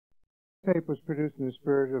Tape was produced in the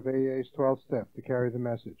spirit of AA's 12th step to carry the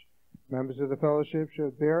message. Members of the fellowship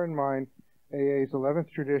should bear in mind AA's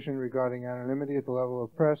 11th tradition regarding anonymity at the level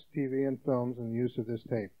of press, TV, and films in the use of this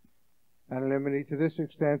tape. Anonymity to this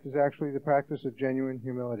extent is actually the practice of genuine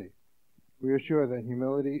humility. We are sure that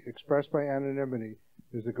humility expressed by anonymity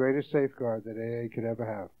is the greatest safeguard that AA could ever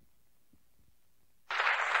have.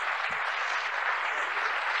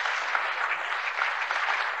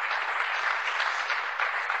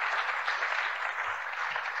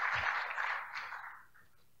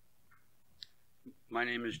 My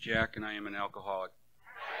name is Jack, and I am an alcoholic.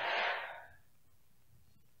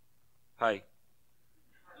 Hi.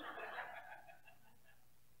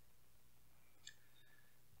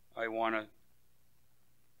 I want to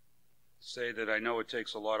say that I know it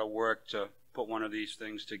takes a lot of work to put one of these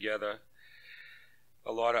things together.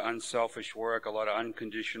 A lot of unselfish work, a lot of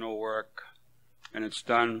unconditional work, and it's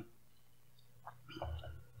done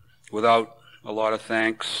without a lot of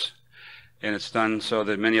thanks, and it's done so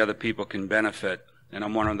that many other people can benefit. And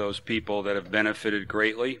I'm one of those people that have benefited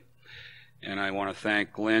greatly, and I want to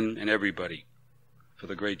thank Lynn and everybody for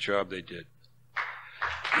the great job they did.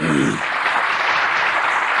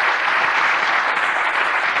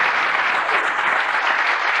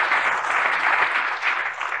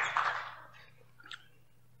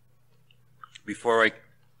 Before I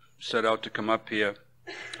set out to come up here,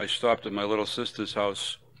 I stopped at my little sister's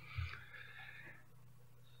house,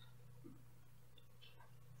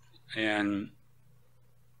 and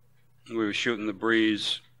we were shooting the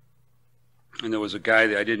breeze, and there was a guy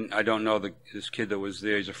there. I don't know this kid that was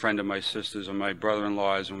there. He's a friend of my sister's and my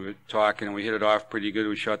brother-in-law's, and we were talking, and we hit it off pretty good.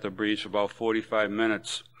 We shot the breeze for about 45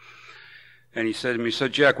 minutes, and he said to me, "So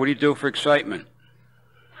Jack, what do you do for excitement?"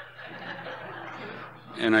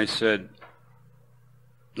 And I said,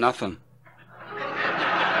 "Nothing."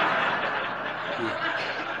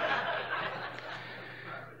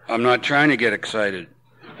 I'm not trying to get excited.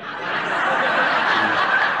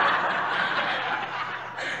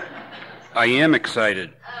 I am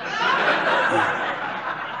excited.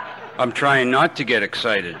 I'm trying not to get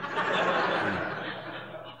excited.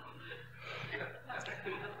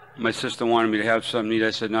 My sister wanted me to have something to eat.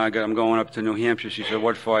 I said, "No, I'm going up to New Hampshire." She said,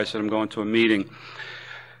 "What for?" I said, "I'm going to a meeting."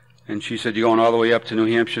 And she said, "You're going all the way up to New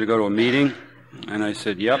Hampshire to go to a meeting?" And I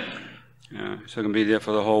said, "Yep." So I'm going to be there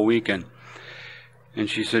for the whole weekend. And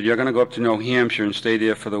she said, "You're going to go up to New Hampshire and stay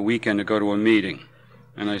there for the weekend to go to a meeting?"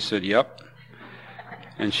 And I said, "Yep."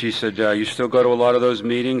 And she said, "You still go to a lot of those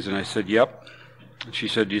meetings?" And I said, "Yep." And she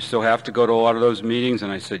said, "Do you still have to go to a lot of those meetings?"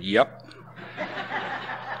 And I said, "Yep."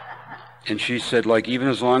 And she said, "Like even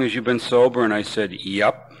as long as you've been sober?" And I said,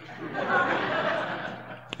 "Yep."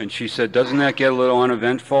 And she said, "Doesn't that get a little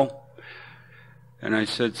uneventful?" And I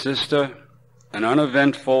said, "Sister, an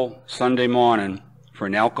uneventful Sunday morning for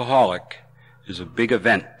an alcoholic is a big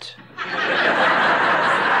event."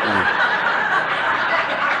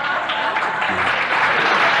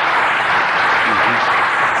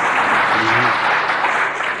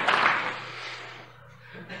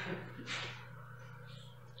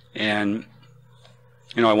 And,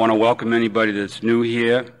 you know, I want to welcome anybody that's new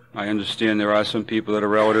here. I understand there are some people that are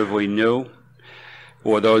relatively new,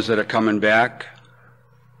 or those that are coming back.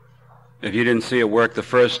 If you didn't see it work the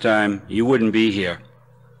first time, you wouldn't be here.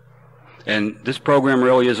 And this program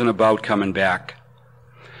really isn't about coming back.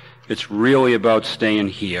 It's really about staying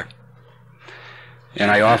here.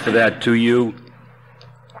 And I offer that to you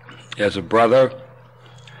as a brother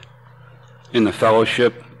in the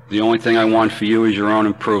fellowship. The only thing I want for you is your own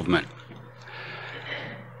improvement.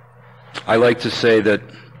 I like to say that,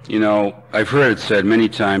 you know, I've heard it said many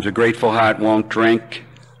times, a grateful heart won't drink.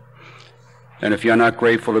 And if you're not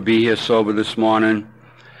grateful to be here sober this morning,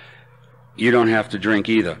 you don't have to drink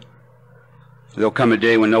either. There'll come a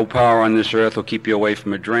day when no power on this earth will keep you away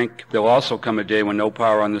from a drink. There'll also come a day when no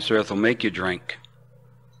power on this earth will make you drink.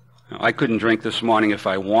 I couldn't drink this morning if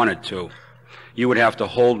I wanted to. You would have to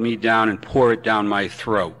hold me down and pour it down my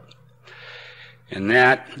throat. And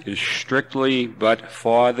that is strictly but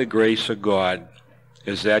for the grace of God,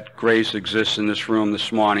 as that grace exists in this room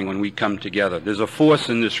this morning when we come together. There's a force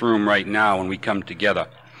in this room right now when we come together.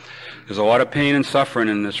 There's a lot of pain and suffering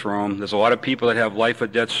in this room. There's a lot of people that have life or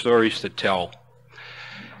death stories to tell.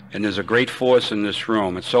 And there's a great force in this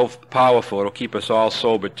room. It's so powerful, it'll keep us all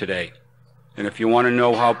sober today. And if you want to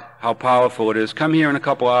know how powerful it is, come here in a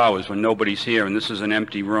couple hours when nobody's here and this is an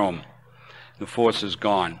empty room. The force is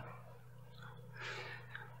gone.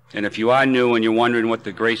 And if you are new and you're wondering what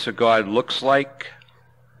the grace of God looks like,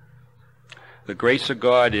 the grace of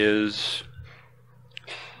God is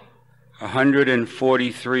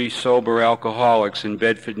 143 sober alcoholics in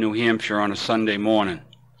Bedford, New Hampshire on a Sunday morning.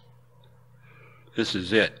 This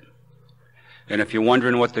is it. And if you're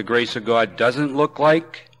wondering what the grace of God doesn't look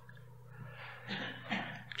like,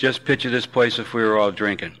 just picture this place if we were all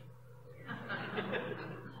drinking.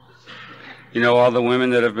 You know, all the women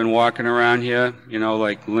that have been walking around here, you know,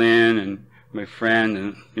 like Lynn and my friend,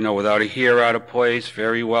 and, you know, without a hair out of place,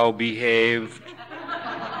 very well behaved.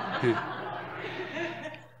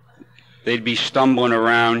 They'd be stumbling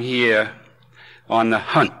around here on the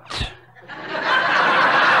hunt.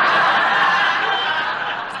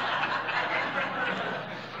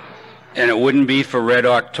 And it wouldn't be for Red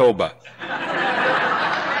October.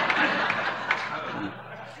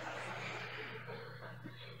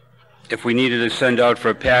 If we needed to send out for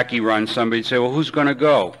a packy run, somebody'd say, well, who's going to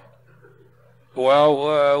go?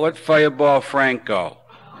 Well, let Fireball Frank go.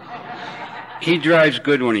 He drives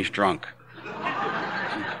good when he's drunk.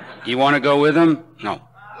 You want to go with him? No.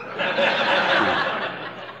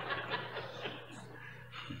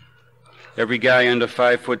 Every guy under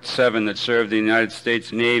 5'7" that served the United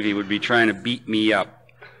States Navy would be trying to beat me up.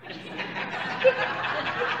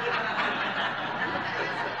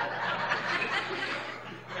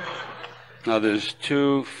 Now there's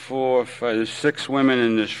 2, 4, 5, there's 6 women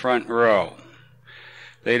in this front row.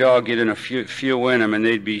 They'd all get in a few in them, and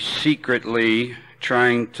they'd be secretly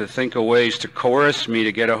trying to think of ways to coerce me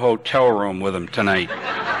to get a hotel room with them tonight.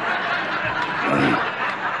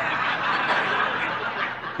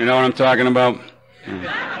 You know what I'm talking about?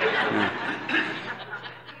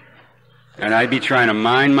 And I'd be trying to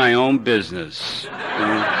mind my own business.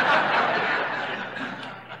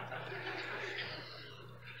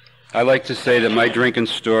 I like to say that my drinking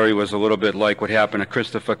story was a little bit like what happened to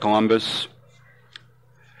Christopher Columbus.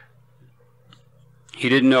 He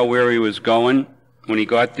didn't know where he was going. When he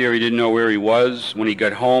got there, he didn't know where he was. When he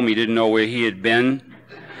got home, he didn't know where he had been.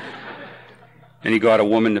 And he got a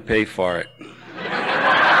woman to pay for it.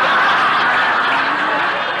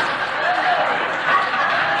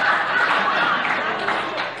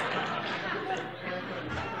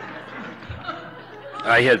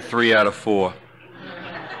 I had 3 out of 4.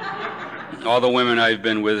 All the women I've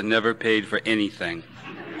been with never paid for anything.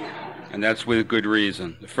 And that's with good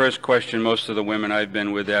reason. The first question most of the women I've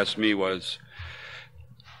been with asked me was,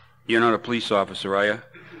 you're not a police officer, are you?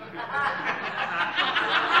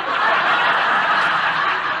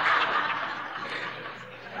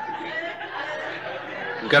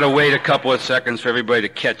 Got to wait a couple of seconds for everybody to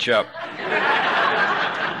catch up.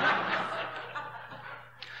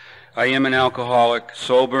 I am an alcoholic,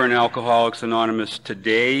 sober in Alcoholics Anonymous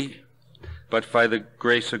today, but by the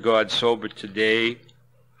grace of God, sober today.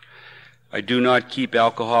 I do not keep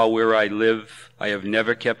alcohol where I live. I have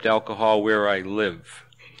never kept alcohol where I live.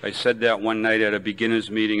 I said that one night at a beginners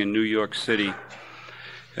meeting in New York City,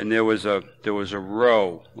 and there was a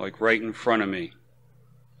row, like right in front of me.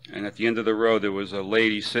 And at the end of the row, there was a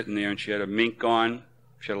lady sitting there, and she had a mink on.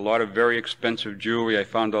 She had a lot of very expensive jewelry. I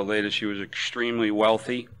found out later she was extremely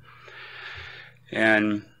wealthy.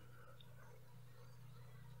 And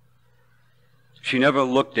she never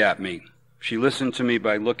looked at me. She listened to me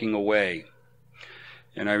by looking away.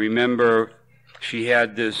 And I remember she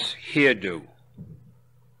had this hairdo.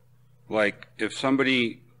 Like if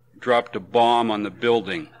somebody dropped a bomb on the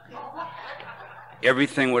building,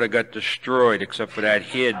 everything would have got destroyed except for that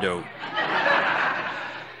hairdo.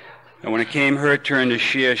 And when it came her turn to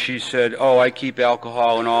share, she said, oh, I keep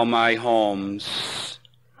alcohol in all my homes.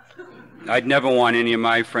 I'd never want any of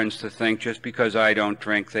my friends to think just because I don't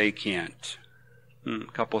drink, they can't. A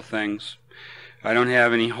couple of things. I don't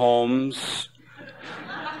have any homes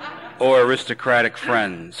or aristocratic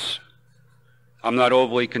friends. I'm not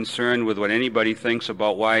overly concerned with what anybody thinks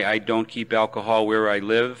about why I don't keep alcohol where I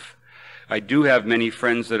live. I do have many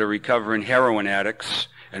friends that are recovering heroin addicts,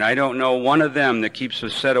 and I don't know one of them that keeps a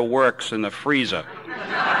set of works in the freezer.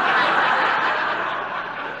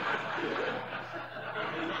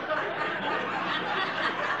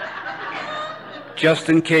 Just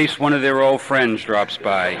in case one of their old friends drops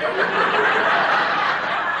by.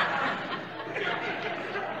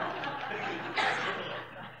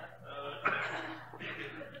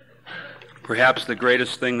 Perhaps the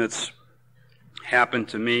greatest thing that's happened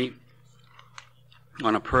to me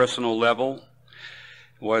on a personal level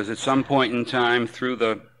was at some point in time through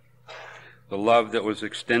the love that was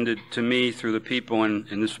extended to me through the people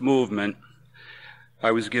in this movement,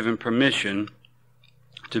 I was given permission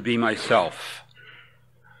to be myself.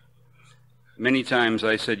 Many times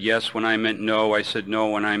I said yes when I meant no. I said no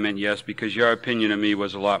when I meant yes, because your opinion of me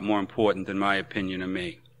was a lot more important than my opinion of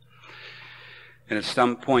me. And at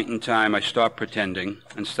some point in time, I stopped pretending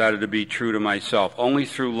and started to be true to myself, only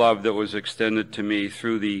through love that was extended to me,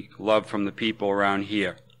 through the love from the people around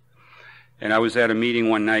here. And I was at a meeting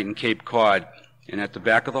one night in Cape Cod, and at the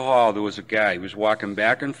back of the hall there was a guy. He was walking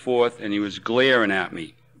back and forth, and he was glaring at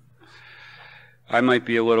me. I might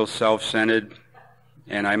be a little self-centered,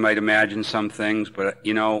 and I might imagine some things, but,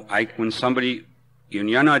 you know, when somebody,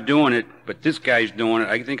 you're not doing it, but this guy's doing it,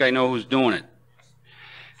 I think I know who's doing it.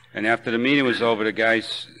 And after the meeting was over, the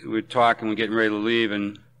guys, we were talking, we were getting ready to leave,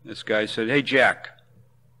 and this guy said, "Hey, Jack."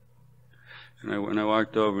 And I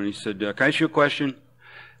walked over, and he said, "Can I ask you a question?"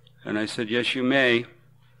 And I said, "Yes, you may."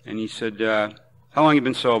 And he said, "How long have you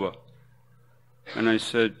been sober?" And I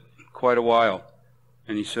said, "Quite a while."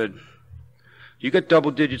 And he said, "You got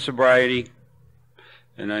double-digit sobriety?"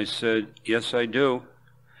 And I said, "Yes, I do."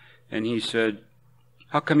 And he said,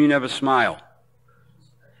 "How come you never smile?"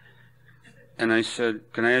 And I said,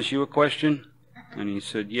 "Can I ask you a question?" And he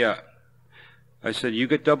said, "Yeah." I said, "You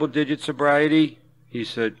got double-digit sobriety?" He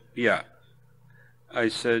said, "Yeah." I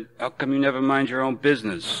said, "How come you never mind your own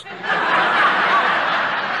business?"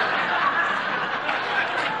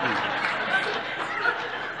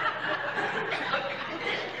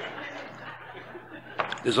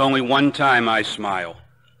 There's only one time I smile.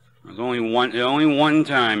 There's only one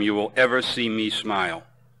time you will ever see me smile.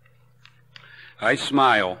 I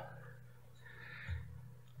smile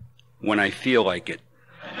when I feel like it.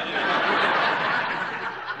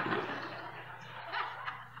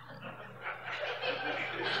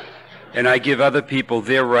 And I give other people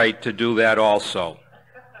their right to do that also.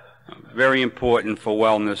 Very important for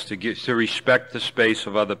wellness to respect the space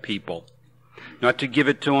of other people. Not to give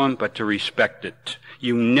it to them, but to respect it.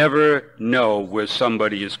 You never know where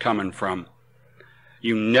somebody is coming from.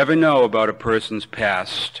 You never know about a person's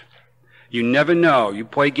past. You never know. You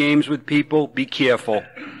play games with people, be careful.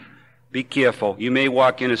 Be careful. You may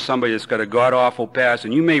walk into somebody that's got a god-awful past,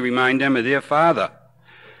 and you may remind them of their father.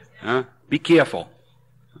 Be careful.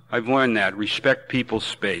 I've learned that. Respect people's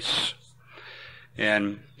space.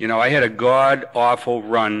 And, you know, I had a god-awful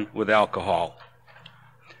run with alcohol.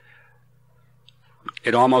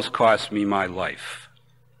 It almost cost me my life.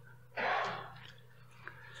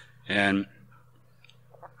 And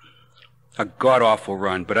a god-awful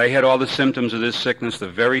run. But I had all the symptoms of this sickness the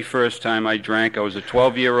very first time I drank. I was a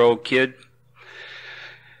 12-year-old kid.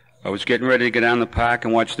 I was getting ready to go down the park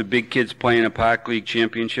and watch the big kids playing a Park League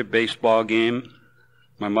Championship baseball game.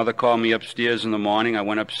 My mother called me upstairs in the morning. I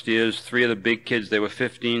went upstairs. 3 of the big kids, they were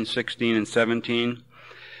 15, 16, and 17.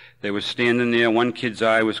 They were standing there. One kid's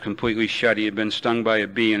eye was completely shut. He had been stung by a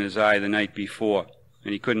bee in his eye the night before,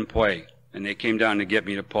 and he couldn't play. And they came down to get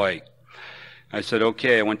me to play. I said,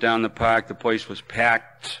 okay. I went down the park. The place was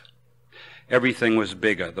packed. Everything was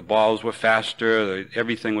bigger. The balls were faster.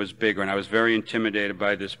 Everything was bigger, and I was very intimidated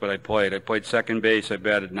by this, but I played. I played second base. I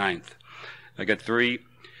batted ninth. I got 3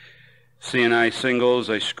 CNI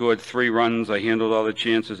singles. I scored 3 runs. I handled all the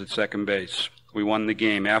chances at second base. We won the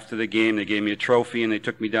game. After the game, they gave me a trophy, and they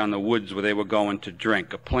took me down the woods where they were going to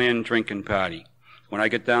drink, a planned drinking party. When I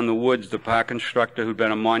got down the woods, the park instructor, who'd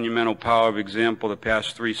been a monumental power of example the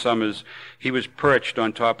past 3 summers, he was perched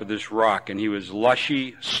on top of this rock, and he was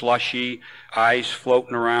lushy, slushy, eyes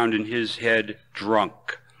floating around in his head,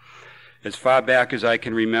 drunk. As far back as I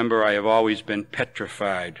can remember, I have always been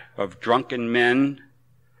petrified of drunken men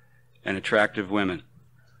and attractive women.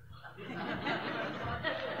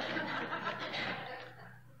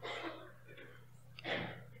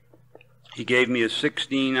 He gave me a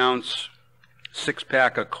 16-ounce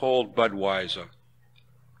 6-pack of cold Budweiser.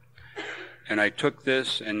 And I took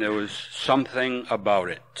this, and there was something about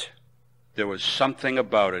it. There was something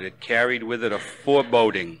about it. It carried with it a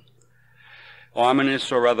foreboding.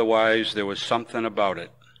 Ominous or otherwise, there was something about it.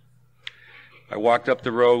 I walked up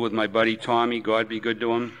the road with my buddy Tommy, God be good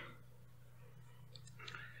to him.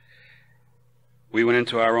 We went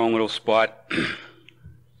into our own little spot.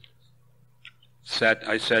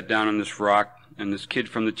 I sat down on this rock, and this kid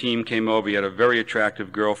from the team came over. He had a very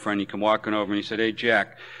attractive girlfriend. He came walking over, and he said, "Hey,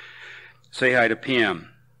 Jack, say hi to Pam."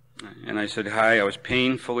 And I said hi. I was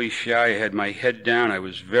painfully shy. I had my head down. I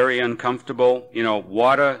was very uncomfortable. You know,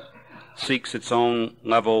 water seeks its own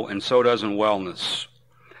level, and so does in wellness.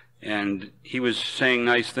 And he was saying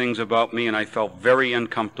nice things about me, and I felt very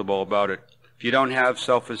uncomfortable about it. If you don't have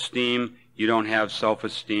self-esteem, you don't have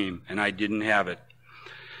self-esteem, and I didn't have it.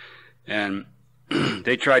 And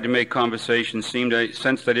they tried to make conversation.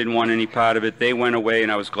 Sensed I didn't want any part of it. They went away,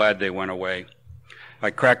 and I was glad they went away.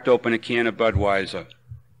 I cracked open a can of Budweiser.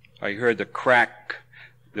 I heard the crack.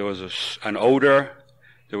 There was an odor.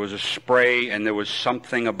 There was a spray, and there was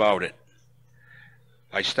something about it.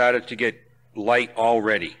 I started to get light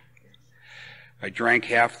already. I drank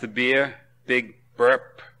half the beer, big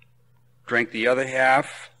burp, drank the other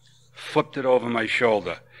half, flipped it over my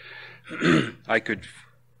shoulder. I could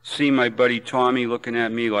see my buddy Tommy looking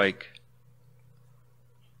at me like,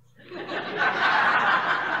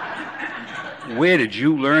 where did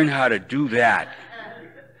you learn how to do that?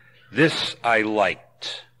 This I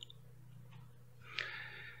liked.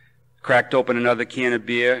 Cracked open another can of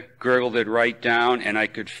beer, gurgled it right down, and I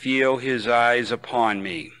could feel his eyes upon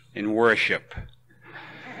me in worship.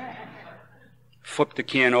 Flipped the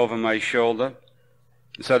can over my shoulder.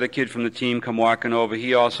 This other kid from the team come walking over.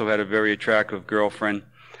 He also had a very attractive girlfriend.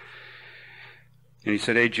 And he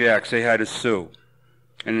said, "Hey, Jack, say hi to Sue."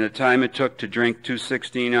 And in the time it took to drink 2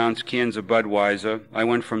 16-ounce cans of Budweiser, I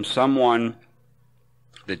went from someone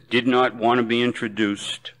that did not want to be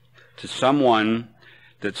introduced to someone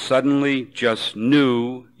that suddenly just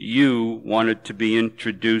knew you wanted to be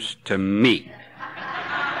introduced to me.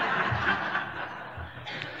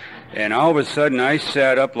 And all of a sudden, I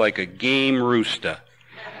sat up like a game rooster.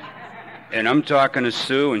 And I'm talking to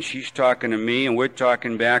Sue, and she's talking to me, and we're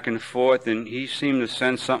talking back and forth, and he seemed to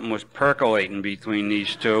sense something was percolating between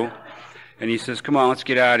these two. And he says, "Come on, let's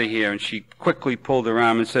get out of here." And she quickly pulled her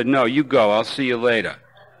arm and said, "No, you go. I'll see you later."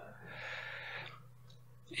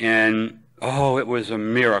 And, oh, it was a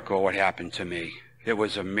miracle what happened to me. It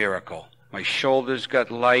was a miracle. My shoulders got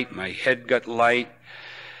light. My head got light.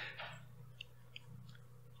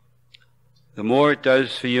 The more it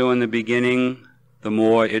does for you in the beginning, the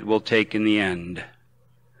more it will take in the end.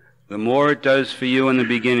 The more it does for you in the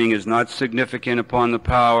beginning is not significant upon the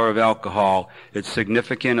power of alcohol. It's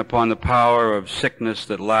significant upon the power of sickness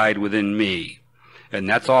that lied within me. And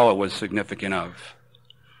that's all it was significant of.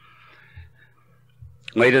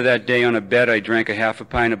 Later that day on a bed, I drank a half a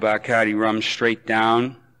pint of Bacardi rum straight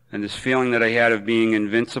down. And this feeling that I had of being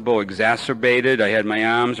invincible exacerbated. I had my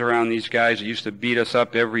arms around these guys that used to beat us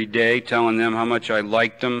up every day, telling them how much I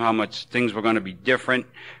liked them, how much things were going to be different,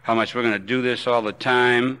 how much we're going to do this all the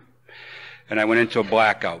time. And I went into a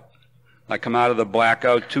blackout. I come out of the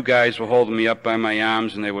blackout. 2 guys were holding me up by my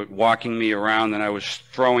arms, and they were walking me around, and I was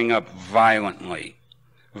throwing up violently.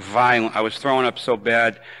 I was throwing up so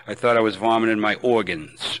bad, I thought I was vomiting my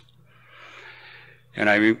organs. And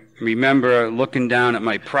I remember looking down at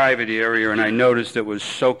my private area, and I noticed it was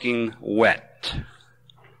soaking wet.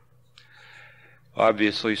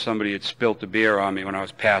 Obviously, somebody had spilt the beer on me when I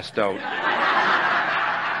was passed out.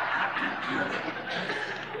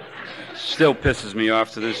 Still pisses me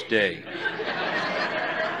off to this day.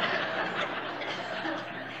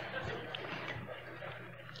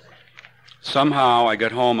 Somehow, I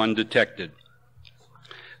got home undetected.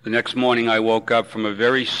 The next morning, I woke up from a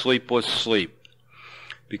very sleepless sleep,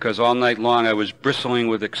 because all night long I was bristling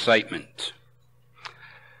with excitement.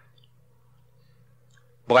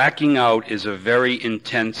 Blacking out is a very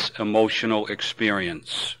intense emotional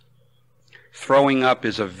experience. Throwing up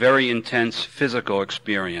is a very intense physical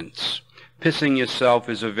experience. Pissing yourself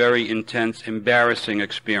is a very intense, embarrassing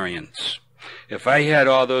experience. If I had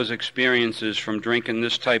all those experiences from drinking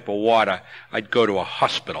this type of water, I'd go to a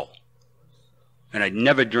hospital. And I'd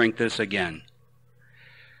never drink this again.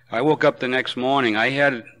 I woke up the next morning. I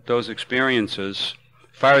had those experiences.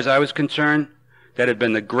 As far as I was concerned, that had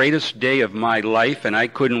been the greatest day of my life, and I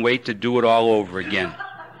couldn't wait to do it all over again.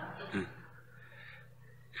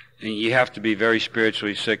 And you have to be very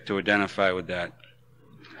spiritually sick to identify with that.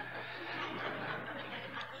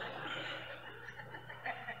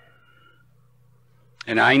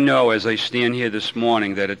 And I know as I stand here this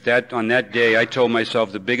morning that on that day I told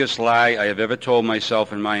myself the biggest lie I have ever told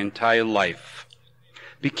myself in my entire life.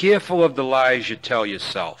 Be careful of the lies you tell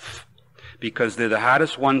yourself, because they're the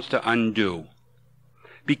hardest ones to undo.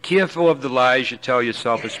 Be careful of the lies you tell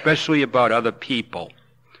yourself, especially about other people.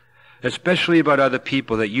 Especially about other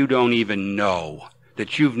people that you don't even know,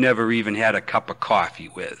 that you've never even had a cup of coffee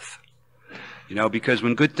with. You know, because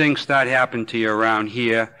when good things start happening to you around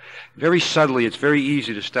here, very subtly, it's very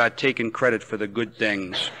easy to start taking credit for the good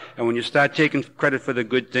things. And when you start taking credit for the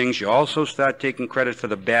good things, you also start taking credit for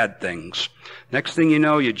the bad things. Next thing you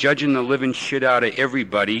know, you're judging the living shit out of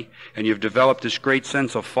everybody, and you've developed this great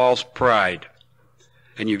sense of false pride.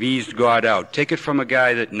 And you've eased God out. Take it from a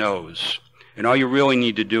guy that knows. And all you really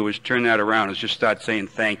need to do is turn that around, is just start saying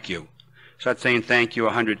thank you. Start saying thank you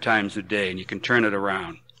 100 times a day, and you can turn it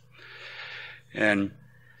around. And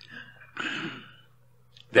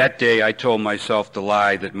that day I told myself the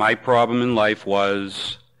lie that my problem in life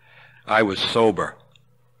was I was sober.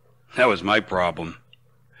 That was my problem.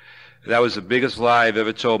 That was the biggest lie I've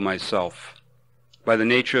ever told myself. By the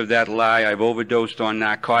nature of that lie, I've overdosed on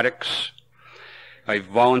narcotics, I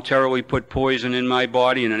voluntarily put poison in my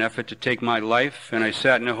body in an effort to take my life, and I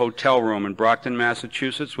sat in a hotel room in Brockton,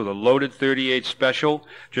 Massachusetts with a loaded .38 special,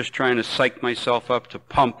 just trying to psych myself up to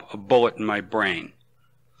pump a bullet in my brain.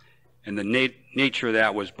 And the nature of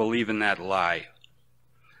that was believing that lie.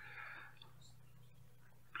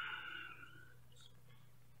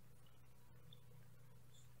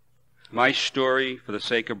 My story, for the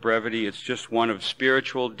sake of brevity, it's just one of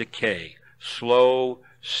spiritual decay. Slow,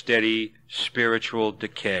 steady, spiritual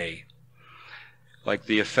decay. Like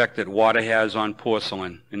the effect that water has on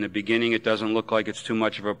porcelain. In the beginning, it doesn't look like it's too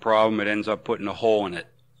much of a problem. It ends up putting a hole in it.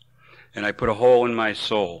 And I put a hole in my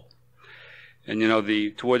soul. And you know,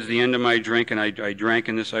 towards the end of my drink, and I drank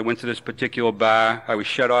in this, I went to this particular bar. I was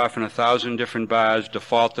shut off in 1,000 different bars,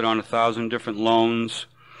 defaulted on 1,000 different loans,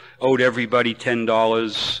 owed everybody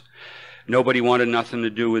 $10. Nobody wanted nothing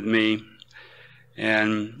to do with me.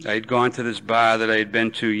 And I had gone to this bar that I had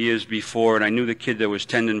been to years before, and I knew the kid that was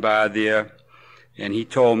tending bar there. And he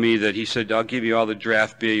told me that, he said, I'll give you all the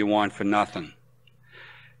draft beer you want for nothing.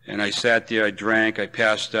 And I sat there, I drank, I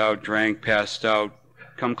passed out, drank, passed out.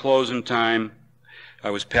 Come closing time,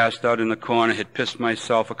 I was passed out in the corner, had pissed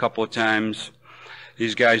myself a couple of times.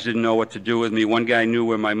 These guys didn't know what to do with me. One guy knew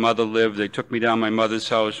where my mother lived. They took me down my mother's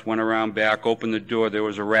house, went around back, opened the door. There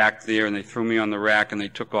was a rack there, and they threw me on the rack, and they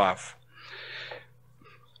took off.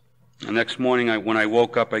 The next morning, when I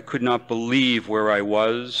woke up, I could not believe where I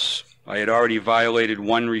was. I had already violated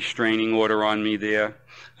one restraining order on me there.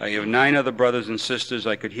 I have 9 other brothers and sisters.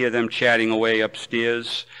 I could hear them chatting away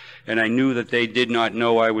upstairs. And I knew that they did not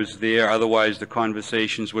know I was there, otherwise the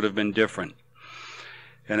conversations would have been different.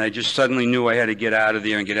 And I just suddenly knew I had to get out of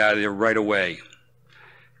there and get out of there right away.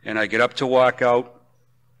 And I get up to walk out,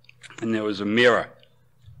 and there was a mirror.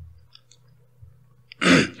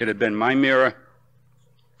 It had been my mirror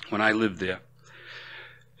when I lived there.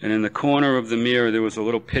 And in the corner of the mirror there was a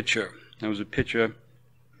little picture. There was a picture.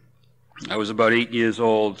 I was about 8 years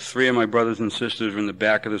old. 3 of my brothers and sisters were in the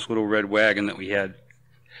back of this little red wagon that we had.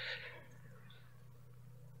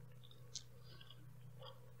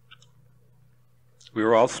 We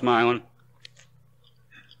were all smiling.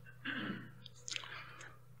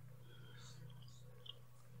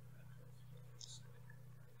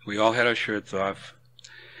 We all had our shirts off.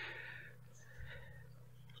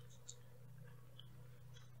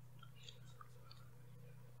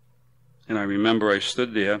 And I remember I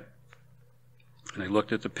stood there and I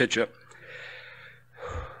looked at the picture.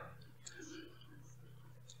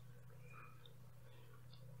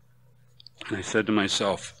 And I said to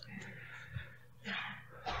myself,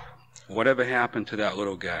 whatever happened to that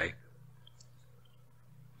little guy?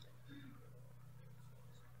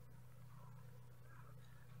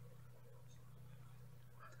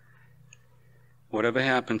 Whatever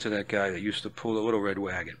happened to that guy that used to pull the little red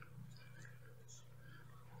wagon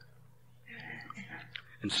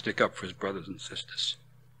and stick up for his brothers and sisters?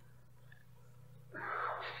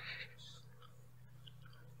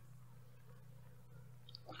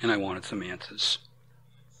 And I wanted some answers.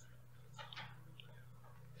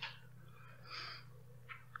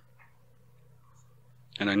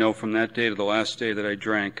 And I know from that day to the last day that I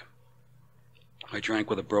drank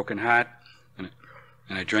with a broken heart, and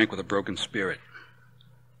I drank with a broken spirit.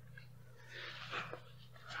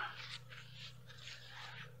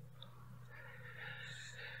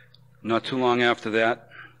 Not too long after that,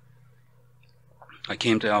 I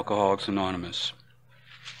came to Alcoholics Anonymous.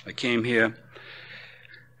 I came here.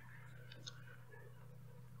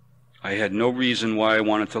 I had no reason why I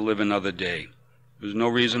wanted to live another day. There was no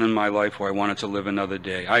reason in my life why I wanted to live another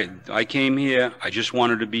day. I came here, I just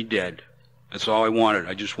wanted to be dead. That's all I wanted.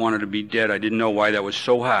 I just wanted to be dead. I didn't know why that was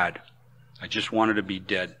so hard. I just wanted to be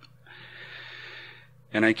dead.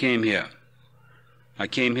 And I came here. I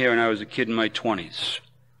came here and I was a kid in my 20s.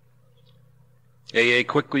 AA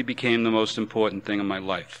quickly became the most important thing in my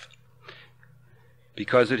life.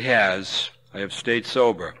 Because it has, I have stayed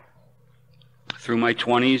sober through my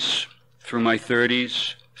 20s, through my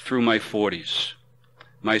 30s, through my 40s.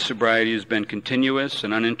 My sobriety has been continuous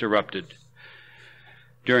and uninterrupted.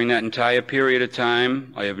 During that entire period of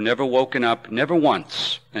time, I have never woken up, never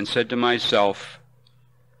once, and said to myself,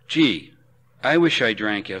 gee, I wish I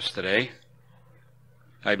drank yesterday.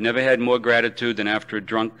 I've never had more gratitude than after a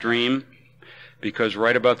drunk dream, because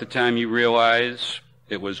right about the time you realize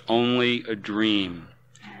it was only a dream,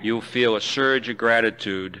 you'll feel a surge of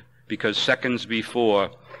gratitude because seconds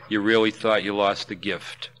before you really thought you lost the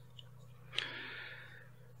gift.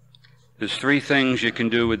 There's 3 things you can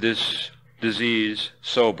do with this disease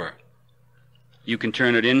sober. You can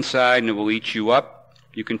turn it inside and it will eat you up.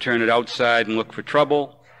 You can turn it outside and look for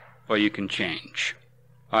trouble, or you can change.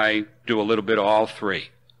 I do a little bit of all three.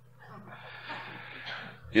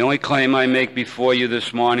 The only claim I make before you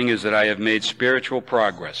this morning is that I have made spiritual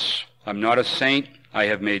progress. I'm not a saint. I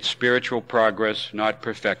have made spiritual progress, not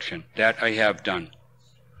perfection. That I have done.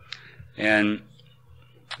 And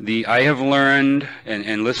I have learned,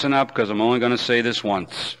 and listen up because I'm only going to say this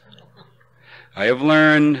once. I have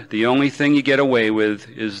learned the only thing you get away with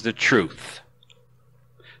is the truth.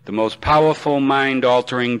 The most powerful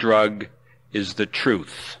mind-altering drug is the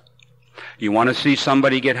truth. You want to see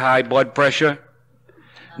somebody get high blood pressure?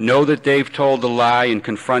 Know that they've told a lie and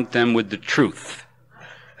confront them with the truth.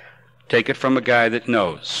 Take it from a guy that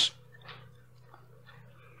knows.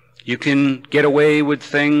 You can get away with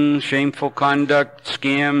things, shameful conduct,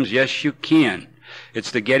 scams. Yes, you can.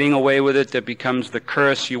 It's the getting away with it that becomes the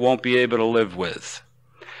curse you won't be able to live with.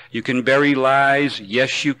 You can bury lies.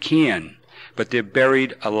 Yes, you can. But they're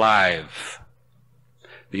buried alive.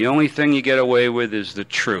 The only thing you get away with is the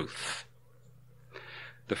truth.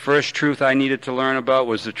 The first truth I needed to learn about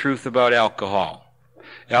was the truth about alcohol.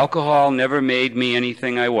 Alcohol never made me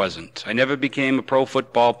anything I wasn't. I never became a pro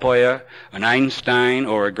football player, an Einstein,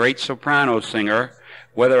 or a great soprano singer,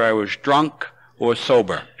 whether I was drunk or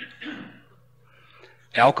sober.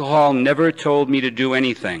 Alcohol never told me to do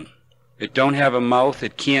anything. It don't have a mouth,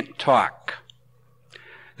 it can't talk.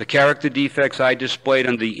 The character defects I displayed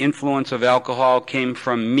under the influence of alcohol came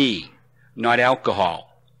from me, not alcohol.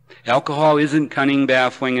 Alcohol isn't cunning,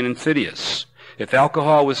 baffling, and insidious. If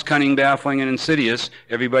alcohol was cunning, baffling, and insidious,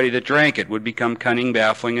 everybody that drank it would become cunning,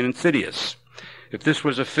 baffling, and insidious. If this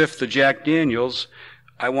was a fifth of Jack Daniels,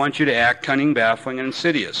 I want you to act cunning, baffling, and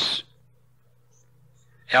insidious.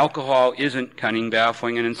 Alcohol isn't cunning,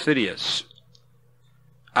 baffling, and insidious.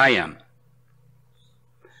 I am.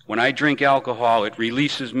 When I drink alcohol, it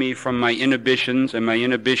releases me from my inhibitions, and my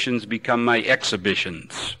inhibitions become my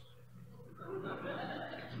exhibitions.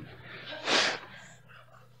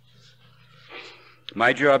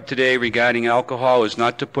 My job today regarding alcohol is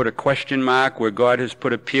not to put a question mark where God has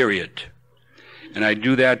put a period. And I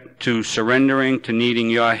do that to surrendering, to needing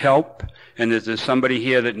your help, and that there's somebody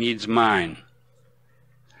here that needs mine.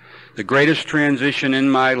 The greatest transition in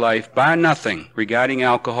my life, bar nothing, regarding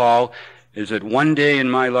alcohol, is that one day in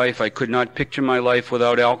my life I could not picture my life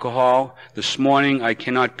without alcohol. This morning I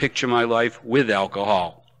cannot picture my life with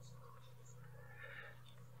alcohol.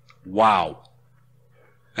 Wow.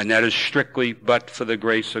 And that is strictly but for the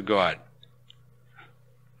grace of God.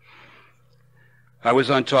 I was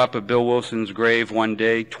on top of Bill Wilson's grave one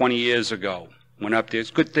day 20 years ago. Went up there. It's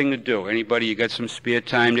a good thing to do. Anybody, you got some spare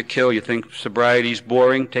time to kill, you think sobriety's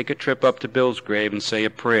boring, take a trip up to Bill's grave and say a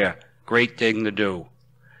prayer. Great thing to do.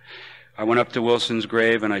 I went up to Wilson's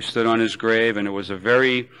grave and I stood on his grave, and it was a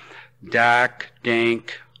very dark,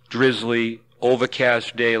 dank, drizzly,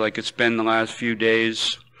 overcast day like it's been the last few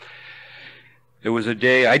days. It was a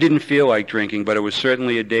day I didn't feel like drinking, but it was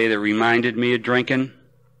certainly a day that reminded me of drinking.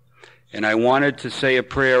 And I wanted to say a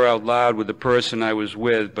prayer out loud with the person I was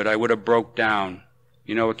with, but I would have broke down.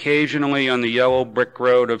 You know, occasionally on the yellow brick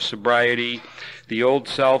road of sobriety, the old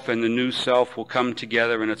self and the new self will come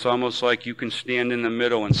together, and it's almost like you can stand in the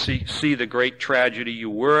middle and see the great tragedy you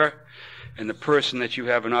were and the person that you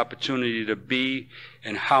have an opportunity to be,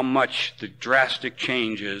 and how much the drastic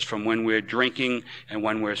change is from when we're drinking and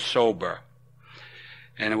when we're sober.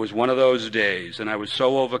 And it was one of those days, and I was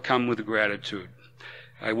so overcome with gratitude.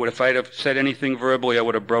 If I'd have said anything verbally, I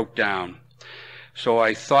would have broke down. So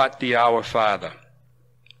I thought the Our Father.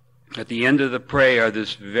 At the end of the prayer,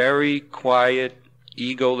 this very quiet,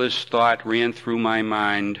 egoless thought ran through my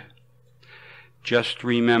mind. Just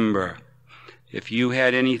remember, if you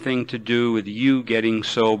had anything to do with you getting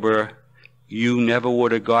sober, you never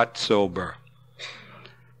would have got sober.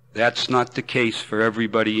 That's not the case for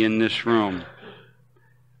everybody in this room.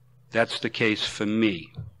 That's the case for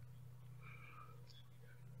me.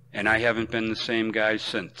 And I haven't been the same guy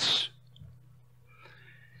since.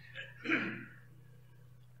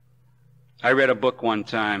 I read a book one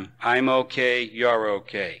time, I'm okay, you're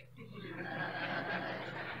okay.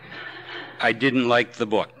 I didn't like the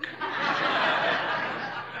book.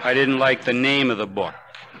 I didn't like the name of the book.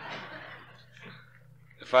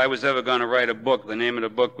 If I was ever going to write a book, the name of the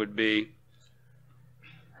book would be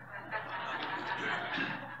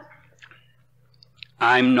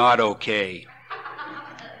I'm not okay.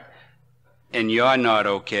 And you're not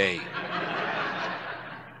okay.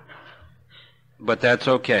 But that's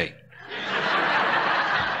okay.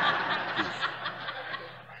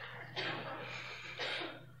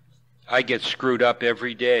 I get screwed up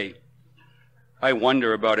every day. I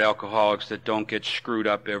wonder about alcoholics that don't get screwed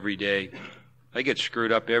up every day. I get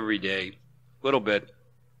screwed up every day, a little bit.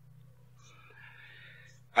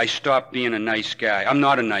 I stopped being a nice guy. I'm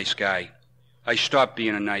not a nice guy. I stopped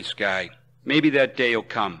being a nice guy. Maybe that day will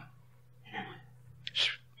come.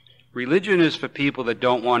 Religion is for people that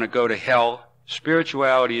don't want to go to hell.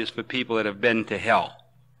 Spirituality is for people that have been to hell.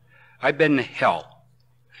 I've been to hell.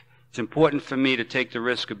 It's important for me to take the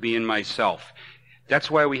risk of being myself. That's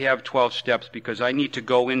why we have 12 steps, because I need to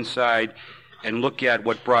go inside and look at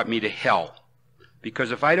what brought me to hell.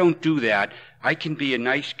 Because if I don't do that, I can be a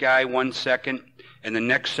nice guy one second, and the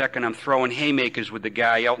next second I'm throwing haymakers with the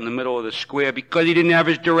guy out in the middle of the square because he didn't have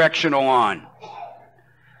his directional on.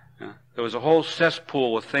 There was a whole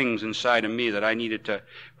cesspool of things inside of me that I needed to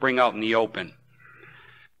bring out in the open.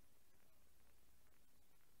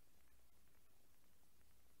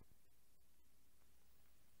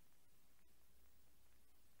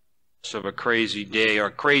 Of a crazy day or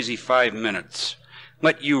a crazy 5 minutes.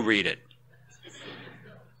 Let you read it.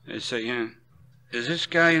 They say, is this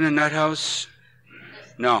guy in a nut house?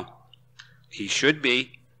 No. He should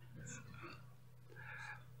be.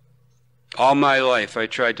 All my life I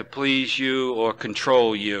tried to please you or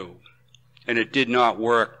control you, and it did not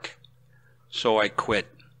work, so I quit.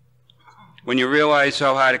 When you realize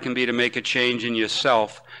how hard it can be to make a change in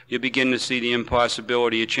yourself, you begin to see the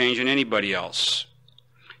impossibility of changing anybody else.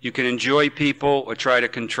 You can enjoy people or try to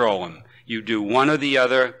control them. You do one or the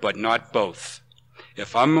other, but not both.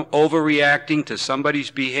 If I'm overreacting to somebody's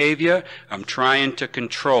behavior, I'm trying to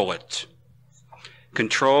control it.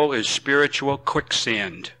 Control is spiritual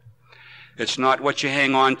quicksand. It's not what you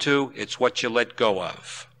hang on to, it's what you let go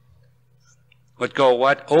of. Let go of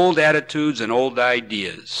what? Old attitudes and old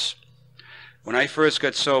ideas. When I first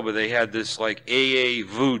got sober, they had this like AA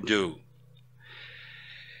voodoo.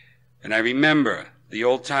 And I remember the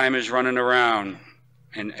old-timers running around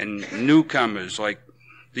and newcomers, like,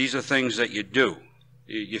 these are things that you do.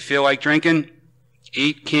 You feel like drinking?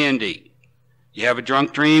 Eat candy. You have a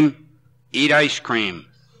drunk dream? Eat ice cream.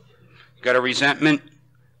 You got a resentment?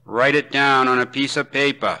 Write it down on a piece of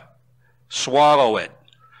paper. Swallow it.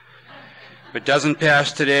 If it doesn't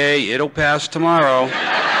pass today, it'll pass tomorrow.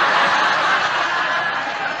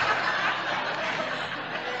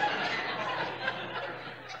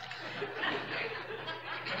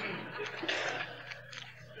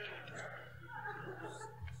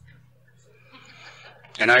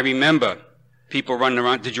 And I remember people running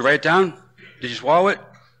around. Did you write it down? Did you swallow it?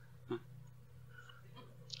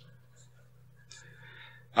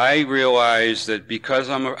 I realized that because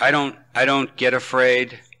I don't get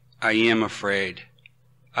afraid. I am afraid.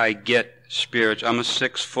 I get spiritual. I'm a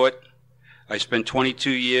 6 foot. I spent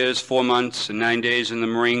 22 years, 4 months, and 9 days in the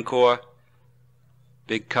Marine Corps.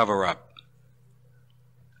 Big cover-up.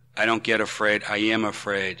 I don't get afraid. I am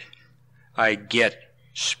afraid. I get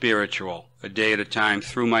spiritual, a day at a time,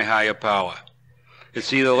 through my higher power.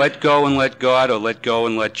 It's either let go and let God, or let go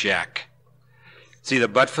and let Jack. It's either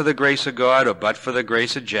but for the grace of God or but for the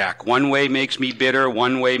grace of Jack. One way makes me bitter,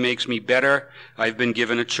 one way makes me better. I've been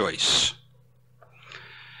given a choice.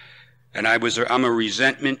 And I'm a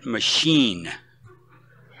resentment machine.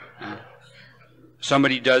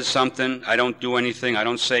 Somebody does something, I don't do anything, I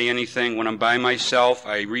don't say anything. When I'm by myself,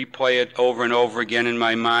 I replay it over and over again in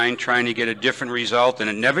my mind, trying to get a different result, and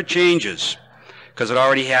it never changes, because it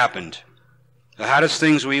already happened. The hardest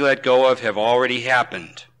things we let go of have already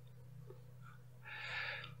happened.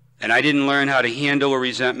 And I didn't learn how to handle a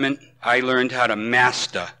resentment, I learned how to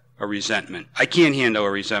master a resentment. I can't handle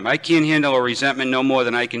a resentment. I can't handle a resentment no more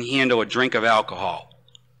than I can handle a drink of alcohol.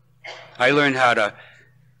 I learned how to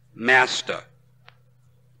master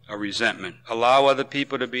a resentment. Allow other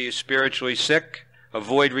people to be spiritually sick.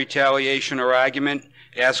 Avoid retaliation or argument.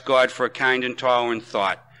 Ask God for a kind and tolerant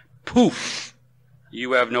thought. Poof!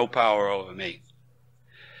 You have no power over me.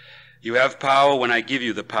 You have power when I give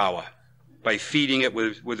you the power, by feeding it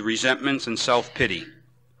with resentments and self-pity.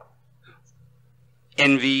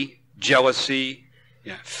 Envy, jealousy,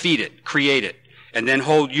 feed it, create it, and then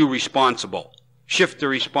hold you responsible. Shift the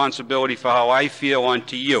responsibility for how I feel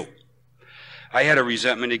onto you. I had a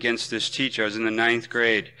resentment against this teacher. I was in the 9th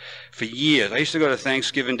grade. For years, I used to go to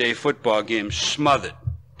Thanksgiving Day football games, smothered,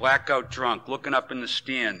 blackout drunk, looking up in the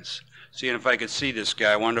stands, seeing if I could see this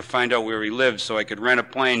guy. I wanted to find out where he lived so I could rent a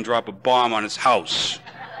plane, drop a bomb on his house.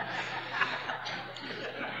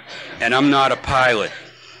 And I'm not a pilot.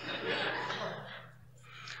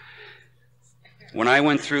 When I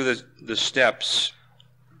went through the steps,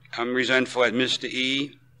 I'm resentful at Mr.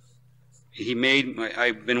 E.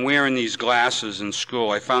 I've been wearing these glasses in school.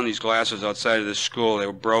 I found these glasses outside of the school. They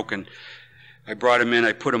were broken. I brought them in.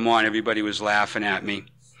 I put them on. Everybody was laughing at me.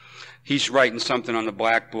 He's writing something on the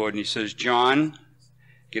blackboard, and he says, "John,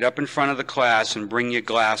 get up in front of the class and bring your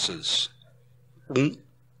glasses."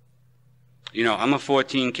 You know, I'm a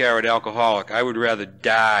 14-carat alcoholic. I would rather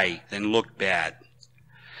die than look bad.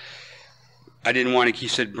 I didn't want to, he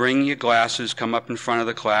said, bring your glasses, come up in front of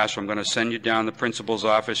the class, or I'm going to send you down to the principal's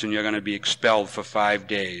office and you're going to be expelled for 5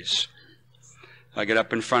 days. I get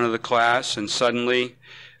up in front of the class and suddenly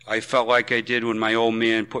I felt like I did when my old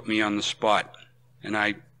man put me on the spot. And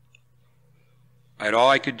I had all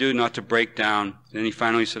I could do not to break down. Then he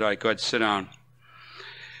finally said, all right, go ahead, sit down.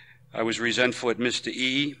 I was resentful at Mr.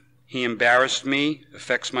 E. He embarrassed me,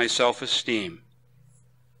 affects my self-esteem.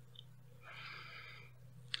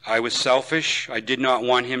 I was selfish. I did not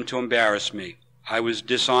want him to embarrass me. I was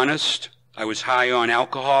dishonest. I was high on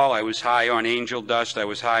alcohol. I was high on angel dust. I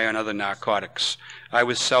was high on other narcotics. I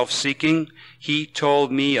was self-seeking. He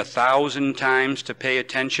told me 1,000 times to pay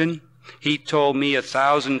attention. He told me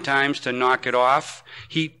 1,000 times to knock it off.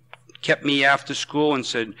 He kept me after school and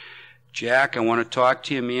said, Jack, I want to talk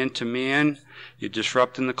to you man to man. You're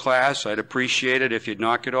disrupting the class. I'd appreciate it if you'd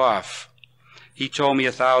knock it off. He told me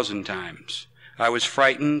 1,000 times. I was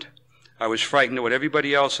frightened. I was frightened of what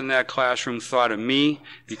everybody else in that classroom thought of me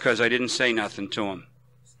because I didn't say nothing to him.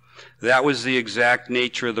 That was the exact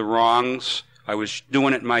nature of the wrongs. I was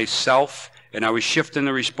doing it myself, and I was shifting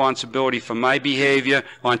the responsibility for my behavior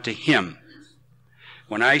onto him.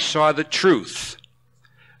 When I saw the truth,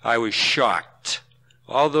 I was shocked.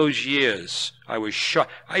 All those years, I was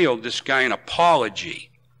shocked. I owed this guy an apology.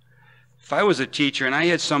 If I was a teacher and I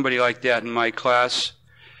had somebody like that in my class,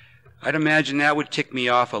 I'd imagine that would tick me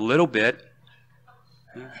off a little bit.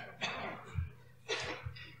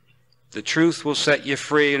 The truth will set you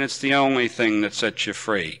free, and it's the only thing that sets you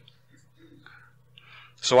free.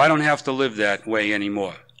 So I don't have to live that way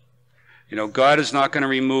anymore. You know, God is not going to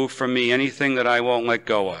remove from me anything that I won't let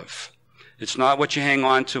go of. It's not what you hang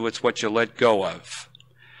on to, it's what you let go of.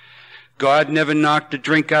 God never knocked a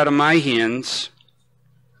drink out of my hands.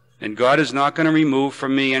 And God is not going to remove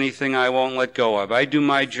from me anything I won't let go of. I do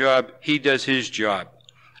my job, He does His job.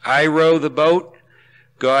 I row the boat,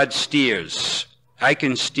 God steers. I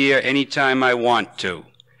can steer anytime I want to,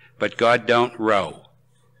 but God don't row.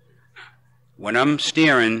 When I'm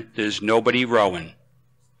steering, there's nobody rowing.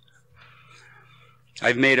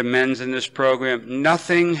 I've made amends in this program.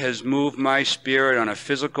 Nothing has moved my spirit on a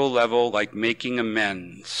physical level like making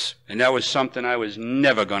amends. And that was something I was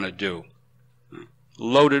never going to do.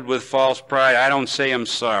 Loaded with false pride, I don't say I'm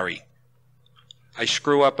sorry. I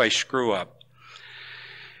screw up, I screw up.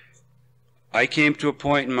 I came to a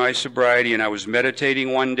point in my sobriety and I was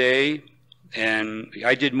meditating one day and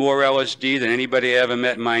I did more LSD than anybody I ever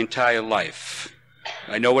met in my entire life.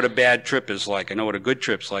 I know what a bad trip is like. I know what a good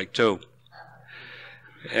trip's like too.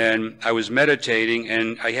 And I was meditating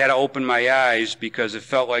and I had to open my eyes because it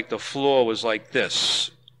felt like the floor was like this.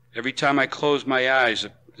 Every time I closed my eyes,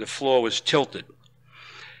 the floor was tilted.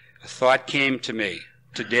 A thought came to me.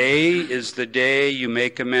 Today is the day you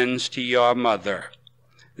make amends to your mother.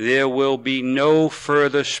 There will be no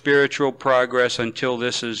further spiritual progress until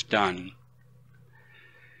this is done.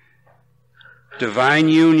 Divine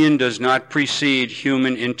union does not precede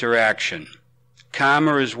human interaction.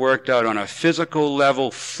 Karma is worked out on a physical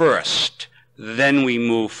level first, then we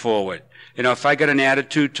move forward. You know, if I got an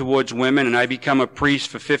attitude towards women and I become a priest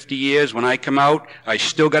for 50 years, when I come out, I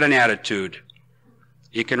still got an attitude.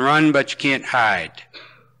 You can run, but you can't hide.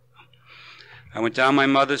 I went down my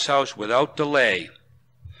mother's house without delay.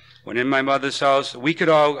 Went in my mother's house.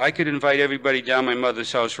 I could invite everybody down my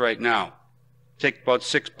mother's house right now. Take about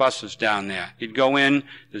 6 buses down there. You'd go in,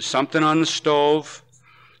 there's something on the stove,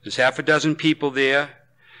 there's half a dozen people there,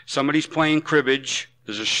 somebody's playing cribbage,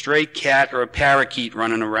 there's a stray cat or a parakeet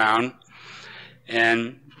running around,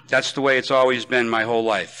 and that's the way it's always been my whole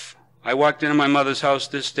life. I walked into my mother's house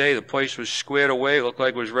this day. The place was squared away. It looked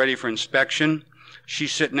like it was ready for inspection.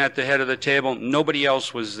 She's sitting at the head of the table. Nobody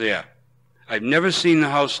else was there. I've never seen the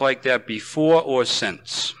house like that before or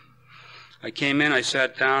since. I came in. I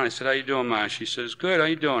sat down. I said, how you doing, Ma? She says, good. How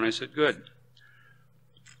you doing? I said, good.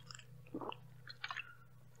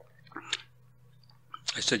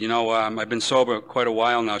 I said, you know, I've been sober quite a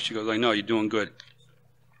while now. She goes, I know, you're doing good.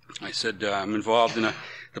 I said, I'm involved in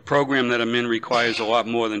the program that I'm in requires a lot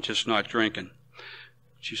more than just not drinking.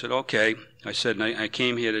 She said, okay. I said, I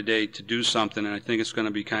came here today to do something, and I think it's going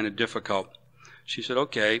to be kind of difficult. She said,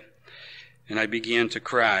 okay. And I began to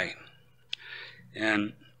cry.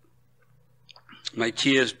 And my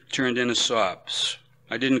tears turned into sobs.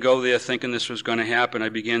 I didn't go there thinking this was going to happen. I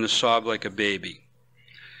began to sob like a baby.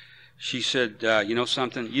 She said, you know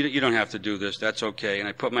something? You don't have to do this. That's okay. And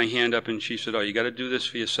I put my hand up, and she said, oh, you got to do this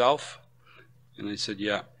for yourself? And I said,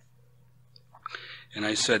 yeah. And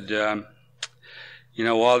I said, You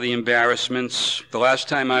know, all the embarrassments. The last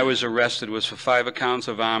time I was arrested was for 5 counts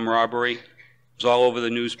of armed robbery. It was all over the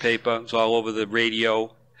newspaper. It was all over the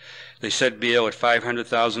radio. They set bail at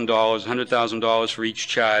 $500,000, $100,000 for each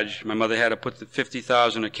charge. My mother had to put the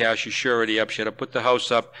 $50,000 of cash as surety up. She had to put the house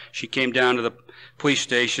up. She came down to the police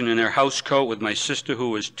station in her house coat with my sister,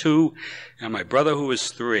 who was 2, and my brother, who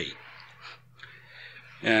was 3.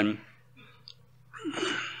 And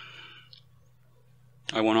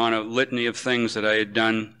I went on a litany of things that I had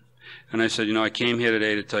done, and I said, you know, I came here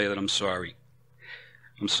today to tell you that I'm sorry.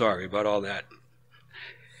 I'm sorry about all that.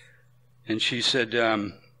 And she said,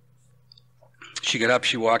 she got up,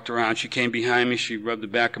 she walked around, she came behind me, she rubbed the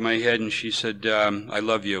back of my head, and she said, I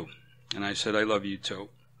love you. And I said, I love you too.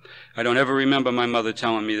 I don't ever remember my mother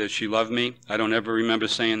telling me that she loved me. I don't ever remember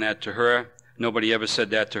saying that to her. Nobody ever said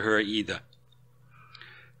that to her either.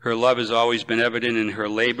 Her love has always been evident in her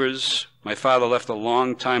labors. My father left a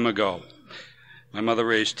long time ago. My mother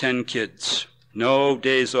raised 10 kids. No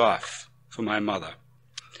days off for my mother.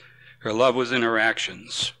 Her love was in her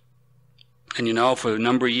actions. And you know, for a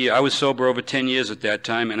number of years, I was sober over 10 years at that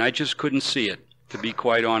time, and I just couldn't see it, to be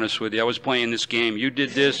quite honest with you. I was playing this game. You did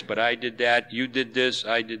this, but I did that. You did this,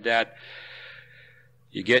 I did that.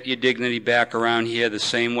 You get your dignity back around here the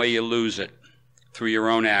same way you lose it, through your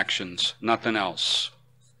own actions, nothing else.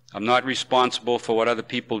 I'm not responsible for what other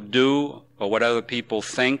people do or what other people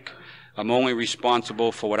think. I'm only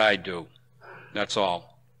responsible for what I do. That's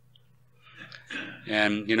all.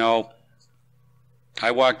 And, you know,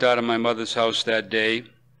 I walked out of my mother's house that day,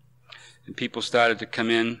 and people started to come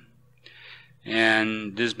in.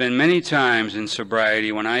 And there's been many times in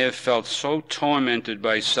sobriety when I have felt so tormented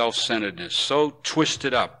by self-centeredness, so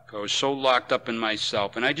twisted up. I was so locked up in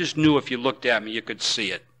myself. And I just knew if you looked at me, you could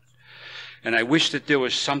see it. And I wish that there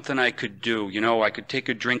was something I could do. You know, I could take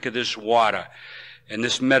a drink of this water, and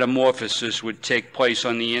this metamorphosis would take place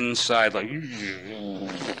on the inside, like,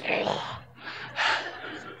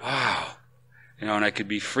 wow. You know, and I could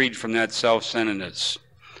be freed from that self-centeredness.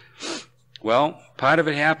 Well, part of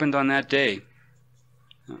it happened on that day.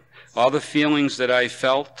 All the feelings that I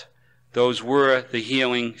felt, those were the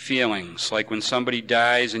healing feelings. Like when somebody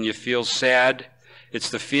dies and you feel sad, it's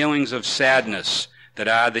the feelings of sadness that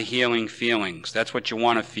are the healing feelings. That's what you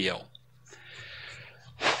want to feel.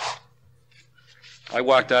 I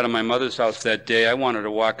walked out of my mother's house that day. I wanted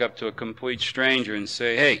to walk up to a complete stranger and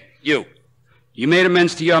say, hey, you made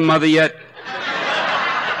amends to your mother yet?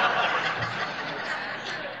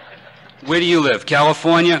 Where do you live?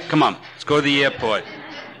 California? Come on, let's go to the airport.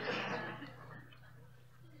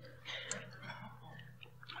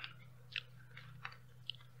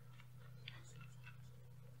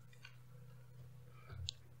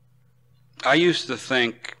 I used to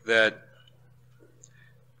think that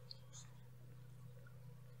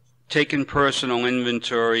taking personal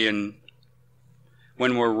inventory and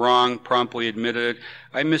when we're wrong, promptly admitted it,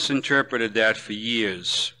 I misinterpreted that for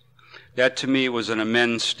years. That to me was an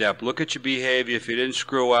amends step. Look at your behavior. If you didn't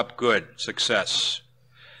screw up, good, success.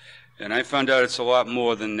 And I found out it's a lot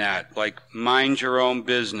more than that. Like, mind your own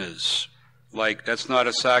business. Like, that's not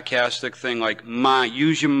a sarcastic thing. Like,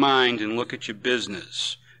 use your mind and look at your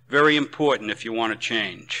business. Very important if you want to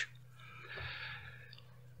change.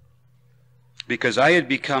 Because I had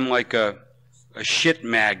become like a shit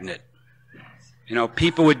magnet. You know,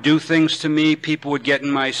 people would do things to me, people would get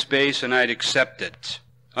in my space, and I'd accept it.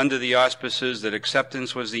 Under the auspices that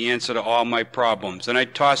acceptance was the answer to all my problems. And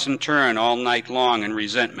I'd toss and turn all night long in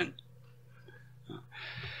resentment.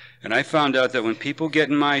 And I found out that when people get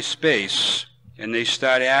in my space and they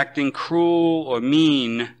start acting cruel or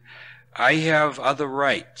mean, I have other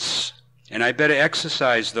rights, and I better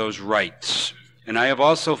exercise those rights. And I have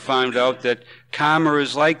also found out that karma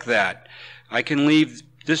is like that. I can leave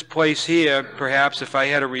this place here, perhaps if I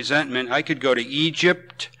had a resentment, I could go to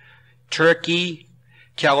Egypt, Turkey,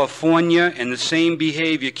 California, and the same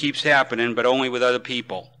behavior keeps happening, but only with other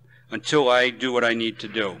people, until I do what I need to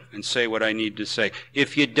do and say what I need to say.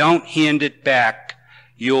 If you don't hand it back,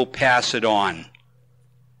 you'll pass it on.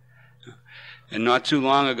 And not too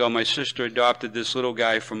long ago, my sister adopted this little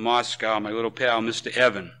guy from Moscow, my little pal, Mr.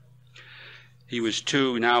 Evan. He was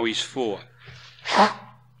 2, now he's 4.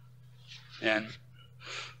 And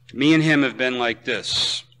me and him have been like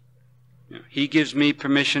this. He gives me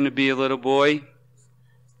permission to be a little boy,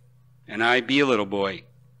 and I be a little boy.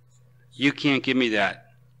 You can't give me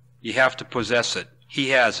that. You have to possess it. He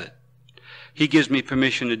has it. He gives me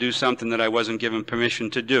permission to do something that I wasn't given permission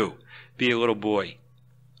to do, be a little boy.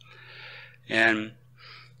 And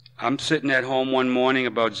I'm sitting at home one morning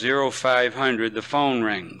about 0500, the phone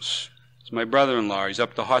rings. It's my brother-in-law. He's up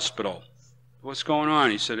at the hospital. what's going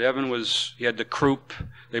on? He said, he had the croup.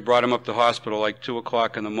 They brought him up to the hospital like 2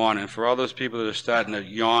 o'clock in the morning. For all those people that are starting to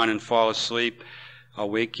yawn and fall asleep, I'll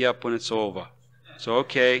wake you up when it's over. So,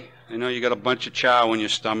 okay, I know you got a bunch of chow in your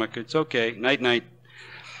stomach. It's okay. Night, night.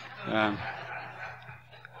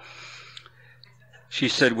 She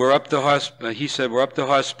said, we're up the hospital. He said, we're up the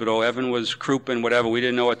hospital. Evan was crouping, whatever. We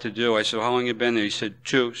didn't know what to do. I said, how long you been there? He said,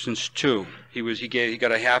 since 2. He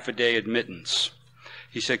got a half a day admittance.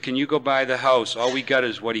 He said, can you go by the house? All we got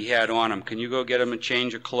is what he had on him. Can you go get him a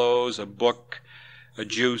change of clothes, a book, a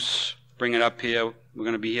juice, bring it up here? We're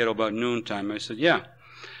going to be here till about noontime. I said, yeah.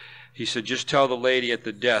 He said, just tell the lady at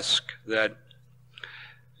the desk that,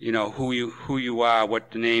 you know, who you are,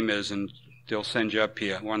 what the name is, and they'll send you up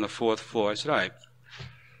here. We're on the 4th floor. I said, all right.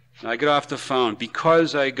 I get off the phone.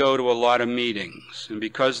 Because I go to a lot of meetings, and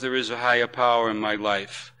because there is a higher power in my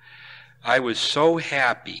life, I was so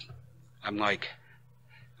happy. I'm like,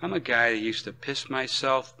 I'm a guy that used to piss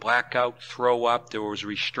myself, black out, throw up. There was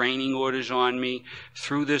restraining orders on me.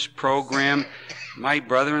 Through this program, my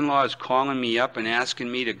brother-in-law is calling me up and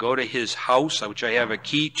asking me to go to his house, which I have a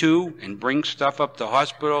key to, and bring stuff up to the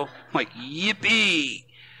hospital. I'm like, yippee!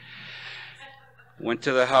 Went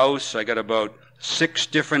to the house. I got about 6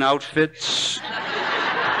 different outfits.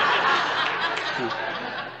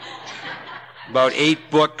 About 8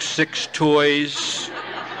 books, 6 toys.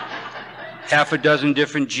 Half a dozen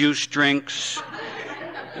different juice drinks.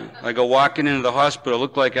 I go walking into the hospital,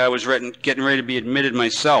 looked like I was getting ready to be admitted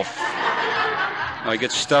myself. I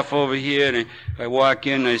get stuff over here, and I walk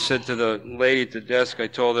in, and I said to the lady at the desk, I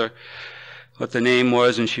told her what the name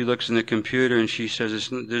was, and she looks in the computer, and she says,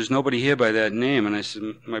 there's nobody here by that name. And I said,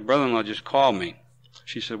 my brother-in-law just called me.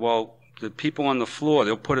 She said, well, the people on the floor,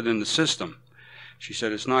 they'll put it in the system. She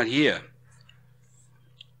said, it's not here.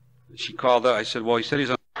 She called up. I said, well, he said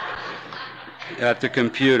he's at the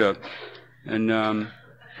computer. And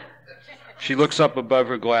she looks up above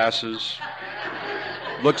her glasses,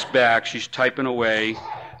 looks back. She's typing away.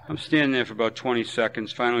 I'm standing there for about 20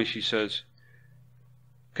 seconds. Finally, she says,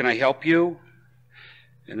 can I help you?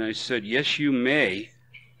 And I said, yes, you may.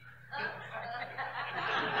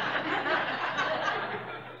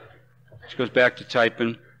 She goes back to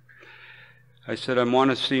typing. I said, I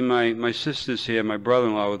want to see my sister's here, my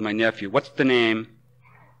brother-in-law with my nephew. What's the name?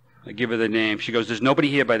 I give her the name. She goes, there's nobody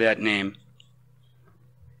here by that name.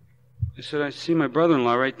 I said, I see my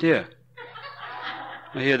brother-in-law right there.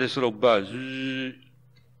 I hear this little buzz.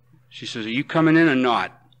 She says, are you coming in or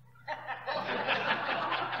not?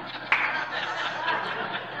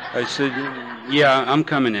 I said, yeah, I'm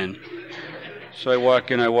coming in. So I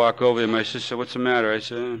walk in, I walk over there. My sister said, what's the matter? I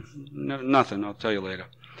said, no, nothing, I'll tell you later.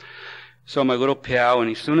 So my little pal,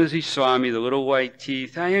 and as soon as he saw me, the little white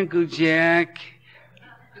teeth, hi, Uncle Jack.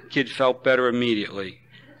 Kid felt better immediately.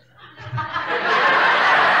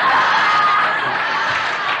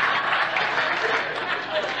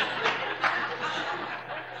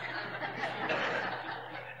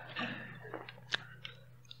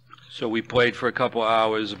 So we played for a couple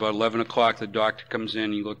hours. About 11 o'clock, the doctor comes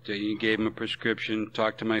in. He looked at, he gave him a prescription,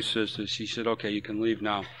 talked to my sister. She said, okay, you can leave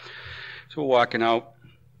now. So we're walking out.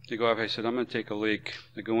 They go off. I said, I'm going to take a leak.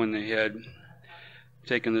 I go in the head,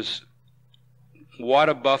 taking this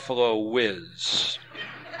Water Buffalo Whiz.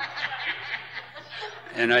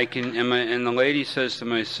 And the lady says to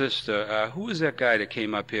my sister, who was that guy that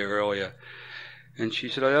came up here earlier? And she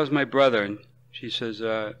said, oh, that was my brother. And she says,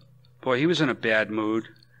 boy, he was in a bad mood.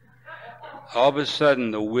 All of a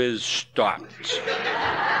sudden, the whiz stopped.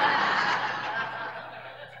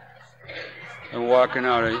 I'm walking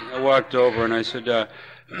out. I walked over and I said,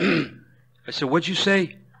 what'd you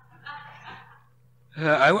say?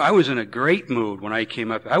 I was in a great mood when I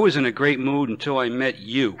came up. I was in a great mood until I met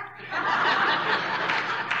you.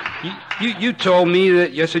 You told me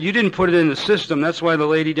that, I said, you didn't put it in the system. That's why the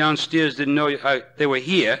lady downstairs didn't know they were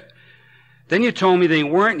here. Then you told me they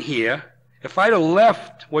weren't here. If I'd have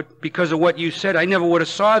left because of what you said, I never would have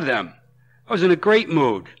saw them. I was in a great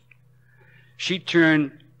mood. She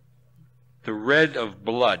turned the red of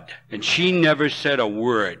blood, and she never said a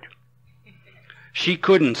word. She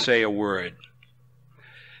couldn't say a word.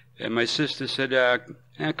 And my sister said,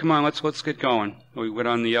 come on, let's get going. We went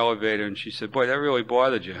on the elevator, and she said, boy, that really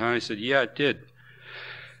bothered you, huh? I said, yeah, it did.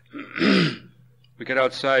 We got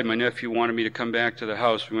outside. My nephew wanted me to come back to the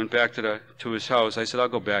house. We went back to his house. I said, I'll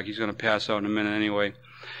go back. He's going to pass out in a minute anyway.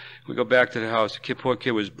 We go back to the house. The poor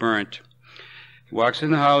kid was burnt. He walks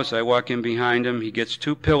in the house. I walk in behind him. He gets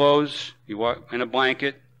 2 pillows and a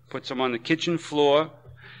blanket, puts them on the kitchen floor.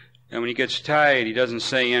 And when he gets tired, he doesn't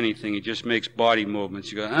say anything. He just makes body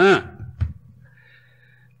movements. He goes,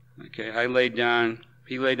 Okay, I laid down.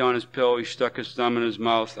 He laid on his pillow, he stuck his thumb in his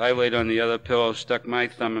mouth. I laid on the other pillow, stuck my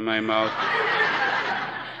thumb in my mouth.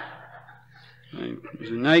 It was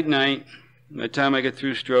a night-night. By the time I got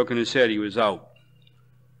through stroking his head, he was out.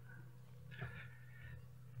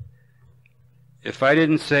 If I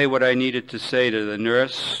didn't say what I needed to say to the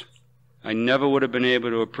nurse, I never would have been able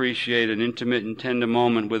to appreciate an intimate and tender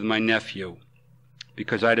moment with my nephew,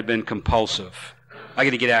 because I'd have been compulsive. I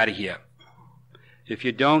got to get out of here. If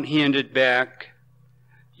you don't hand it back,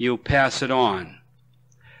 you'll pass it on.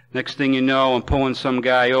 Next thing you know, I'm pulling some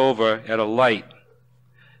guy over at a light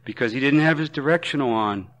because he didn't have his directional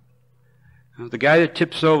on. The guy that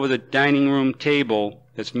tips over the dining room table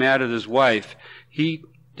that's mad at his wife, he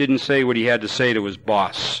didn't say what he had to say to his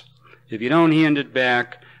boss. If you don't hand it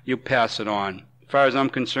back, you pass it on. As far as I'm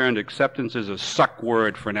concerned, acceptance is a suck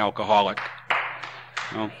word for an alcoholic.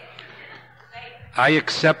 I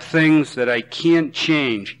accept things that I can't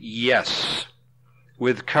change. Yes.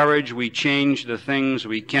 With courage, we change the things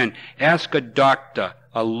we can. Ask a doctor,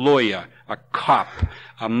 a lawyer, a cop,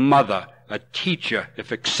 a mother, a teacher,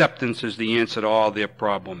 if acceptance is the answer to all their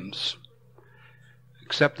problems.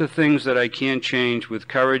 Accept the things that I can't change. With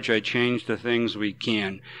courage, I change the things we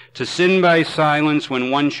can. To sin by silence when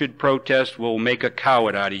one should protest will make a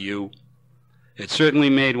coward out of you. It certainly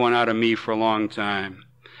made one out of me for a long time.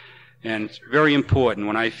 And it's very important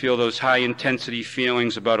when I feel those high-intensity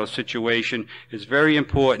feelings about a situation, it's very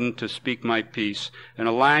important to speak my piece. And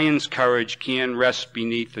a lion's courage can rest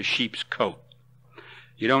beneath a sheep's coat.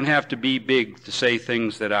 You don't have to be big to say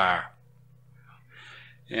things that are.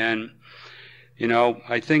 And, you know,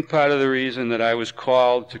 I think part of the reason that I was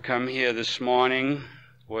called to come here this morning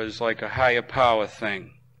was like a higher power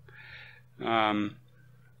thing.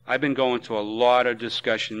 I've been going to a lot of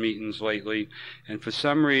discussion meetings lately, and for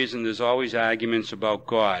some reason there's always arguments about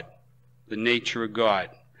God, the nature of God.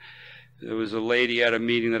 There was a lady at a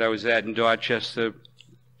meeting that I was at in Dorchester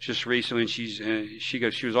just recently, and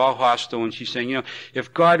she was all hostile, and she's saying, you know,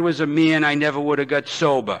 if God was a man, I never would have got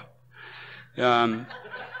sober.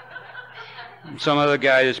 Some other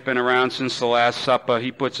guy that's been around since the Last Supper,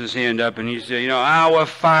 he puts his hand up and he says, you know, our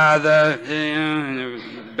Father,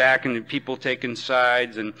 and back and people taking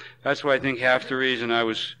sides. And that's why I think half the reason I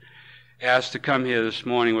was asked to come here this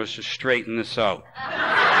morning was to straighten this out.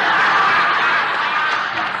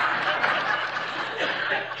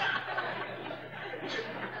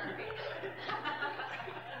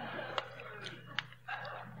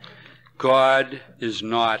 God is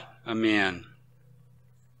not a man.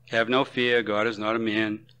 Have no fear, God is not a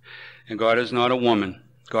man, and God is not a woman.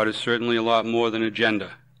 God is certainly a lot more than a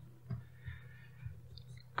gender.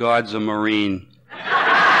 God's a Marine.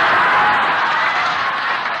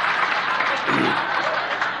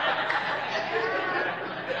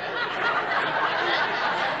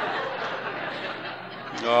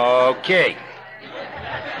 Okay.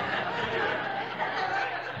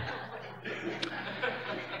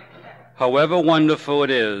 However wonderful it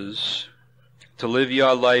is to live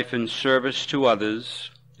your life in service to others,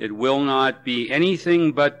 it will not be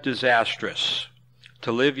anything but disastrous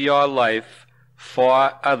to live your life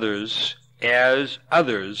for others as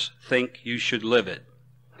others think you should live it.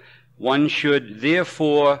 One should,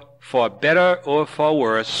 therefore, for better or for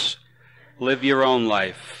worse, live your own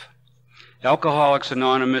life. Alcoholics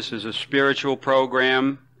Anonymous is a spiritual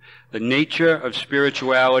program. The nature of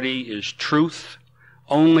spirituality is truth.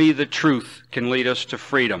 Only the truth can lead us to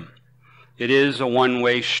freedom. It is a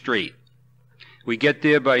one-way street. We get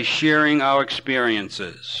there by sharing our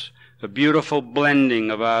experiences, a beautiful blending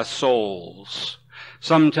of our souls,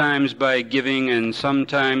 sometimes by giving and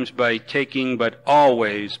sometimes by taking, but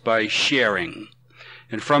always by sharing.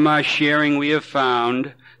 And from our sharing we have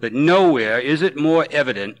found that nowhere is it more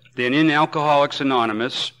evident than in Alcoholics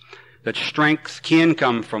Anonymous that strength can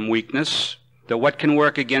come from weakness, that what can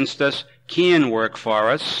work against us can work for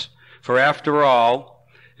us, for after all,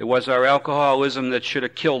 it was our alcoholism that should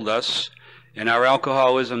have killed us, and our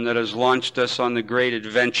alcoholism that has launched us on the great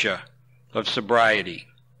adventure of sobriety.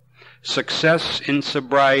 Success in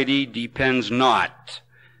sobriety depends not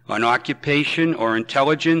on occupation or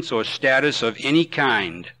intelligence or status of any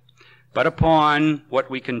kind, but upon what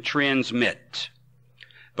we can transmit.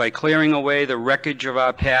 By clearing away the wreckage of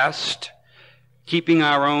our past, keeping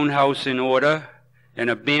our own house in order, and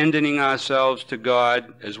abandoning ourselves to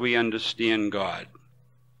God as we understand God.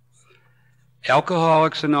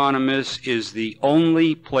 Alcoholics Anonymous is the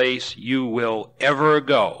only place you will ever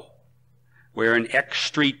go where an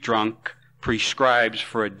ex-street drunk prescribes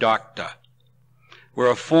for a doctor,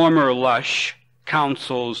 where a former lush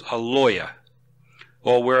counsels a lawyer,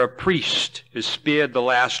 or where a priest is spared the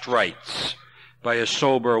last rites by a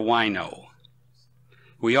sober wino.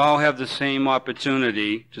 We all have the same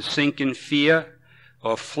opportunity to sink in fear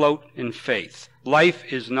or float in faith.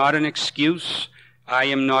 Life is not an excuse. I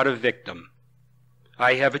am not a victim.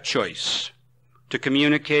 I have a choice to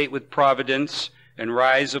communicate with Providence and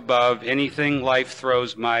rise above anything life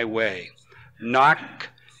throws my way. Knock,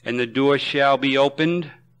 and the door shall be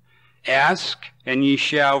opened. Ask, and ye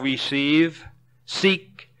shall receive.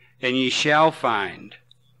 Seek, and ye shall find.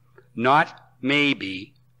 Not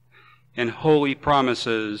maybe, and holy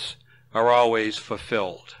promises are always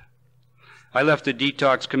fulfilled. I left a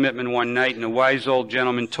detox commitment one night, and a wise old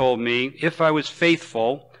gentleman told me if I was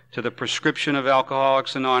faithful to the prescription of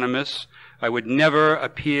Alcoholics Anonymous, I would never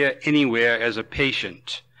appear anywhere as a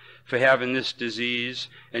patient for having this disease,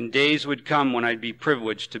 and days would come when I'd be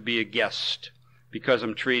privileged to be a guest because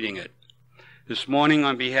I'm treating it. This morning,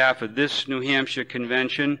 on behalf of this New Hampshire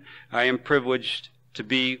convention, I am privileged to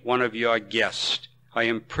be one of your guests. I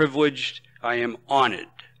am privileged, I am honored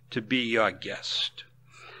to be your guest.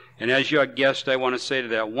 And as your guest, I want to say to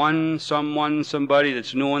that somebody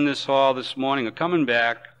that's new in this hall this morning or coming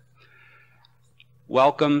back,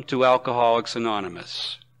 welcome to Alcoholics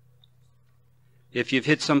Anonymous. If you've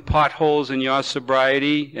hit some potholes in your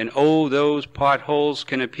sobriety, and oh, those potholes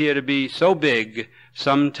can appear to be so big,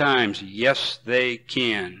 sometimes, yes, they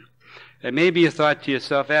can. And maybe you thought to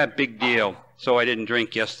yourself, big deal, so I didn't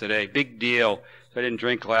drink yesterday. Big deal, so I didn't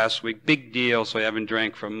drink last week. Big deal, so I haven't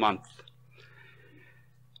drank for a month.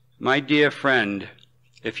 My dear friend,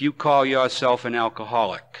 if you call yourself an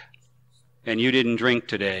alcoholic and you didn't drink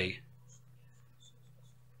today,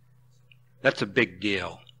 that's a big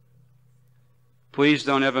deal. Please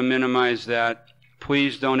don't ever minimize that.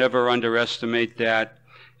 Please don't ever underestimate that.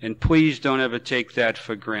 And please don't ever take that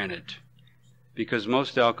for granted. Because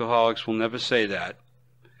most alcoholics will never say that.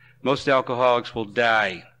 Most alcoholics will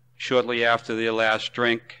die shortly after their last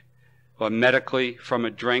drink, or medically from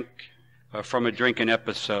a drink, or from a drinking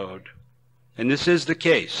episode. And this is the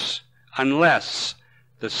case, unless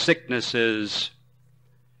the sickness is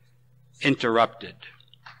interrupted.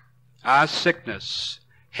 Our sickness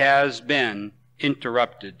has been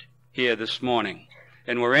interrupted here this morning.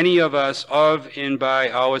 And were any of us of and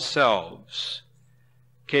by ourselves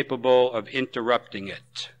capable of interrupting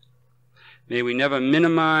it? May we never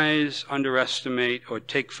minimize, underestimate, or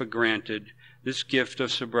take for granted this gift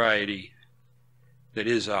of sobriety that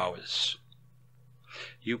is ours.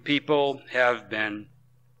 You people have been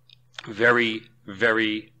very,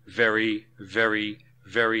 very, very, very,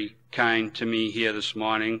 very kind to me here this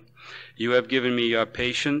morning. You have given me your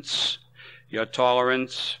patience, your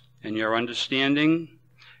tolerance, and your understanding.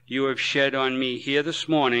 You have shed on me here this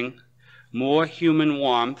morning more human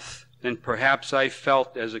warmth than perhaps I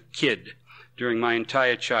felt as a kid during my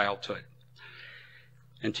entire childhood.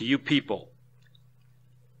 And to you people,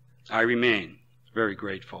 I remain very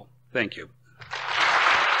grateful. Thank you.